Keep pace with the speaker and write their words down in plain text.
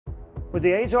With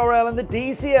the HRL and the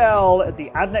DCL at the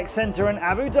ADNEC Center in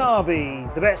Abu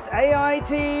Dhabi, the best AI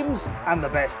teams and the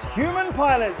best human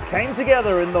pilots came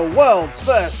together in the world's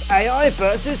first AI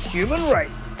versus human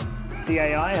race. The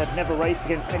AI had never raced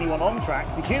against anyone on track,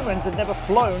 the humans had never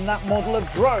flown that model of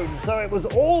drone, so it was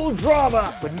all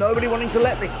drama, with nobody wanting to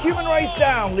let the human race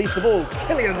down, least of all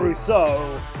Killian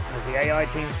Rousseau. As the AI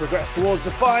teams progressed towards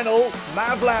the final,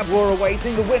 MavLab were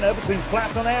awaiting the winner between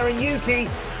Platon Air and Yuki.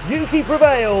 Yuki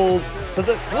prevailed, so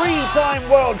the three-time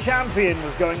world champion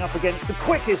was going up against the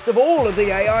quickest of all of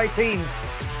the AI teams.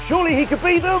 Surely he could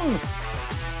beat them?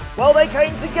 Well, they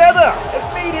came together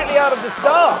immediately out of the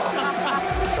start.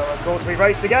 So of course we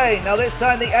raced again. Now this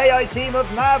time the AI team of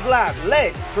MavLab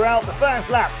led throughout the first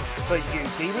lap. But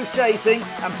Yuki was chasing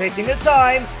and picking a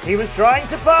time. He was trying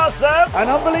to pass them. And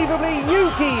unbelievably,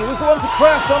 Yuki was the one to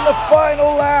crash on the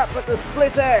final lap at the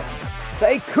Split S.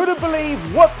 They couldn't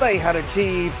believe what they had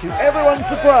achieved, to everyone's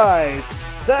surprise.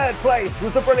 Third place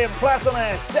was the brilliant Platon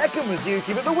Air. Second was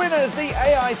Yuki, but the winners, the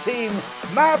AI team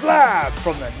MavLab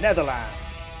from the Netherlands.